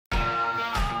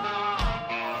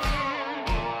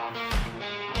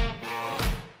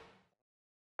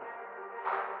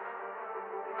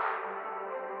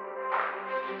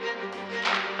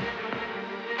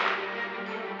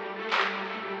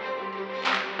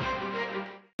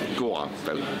Go on,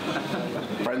 Bill.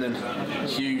 Brendan,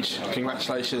 huge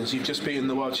congratulations. You've just beaten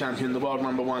the world champion, the world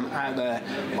 #1 out there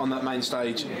on that main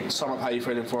stage. Sum up how you're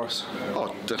feeling for us.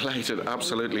 Oh, delighted,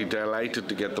 absolutely delighted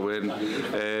to get the win.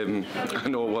 I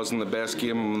know it wasn't the best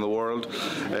game in the world,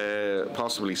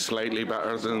 possibly slightly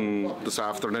better than this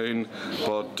afternoon,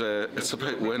 but it's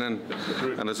about winning,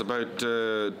 and it's about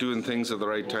doing things at the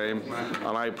right time,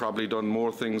 and I probably done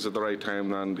more things at the right time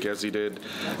than Gezzy did.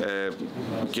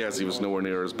 Gezzy was nowhere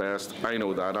near his best. I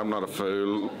know that. I'm not a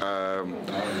fool.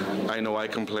 I know I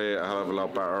can play a hell of a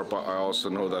lot better, but I also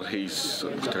know that he's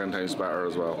 10 times better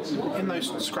as well. In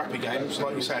those scrappy games,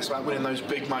 like you say, it's about winning those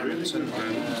big moments, and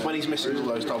when he's missing all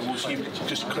those doubles, you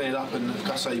just cleared up and,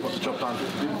 like I say, you got the job done.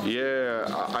 Yeah,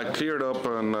 I cleared up,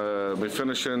 and my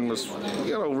finishing was,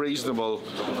 reasonable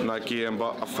in that game,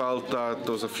 but I felt that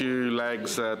there was a few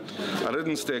legs that I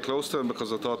didn't stay close to him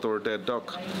because I thought they were dead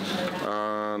duck,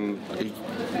 and he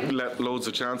let loads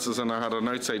of chances, and I had an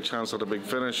outside chance at a big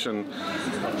finish, and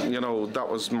that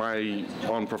was my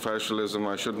unprofessionalism.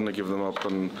 I shouldn't have given them up,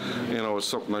 and it's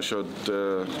something I should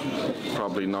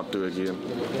probably not do again.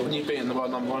 When you've beaten the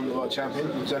world #1, the world champion,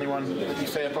 is anyone you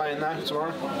fear playing now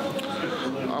tomorrow?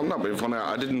 I'm not being funny.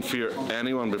 I didn't fear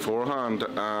anyone beforehand,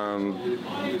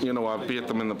 and I've beat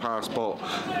them in the past, but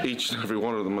each and every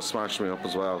one of them has smashed me up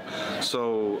as well.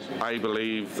 So I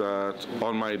believe that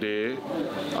on my day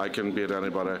I can beat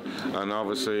anybody, and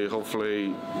obviously,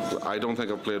 hopefully, I don't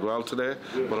think I've played well today,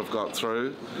 but I've got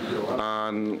through,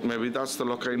 and maybe that's the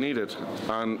luck I needed.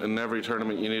 And in every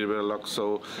tournament you need a bit of luck,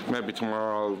 so maybe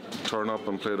tomorrow I'll turn up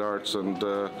and play darts, and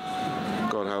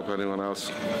God help anyone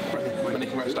else. Many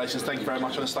congratulations. Thank you very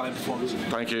much on a stunning performance.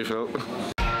 Thank you, Phil.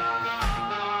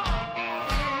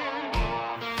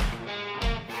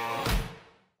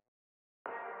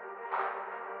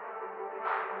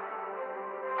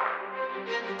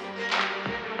 Thank you.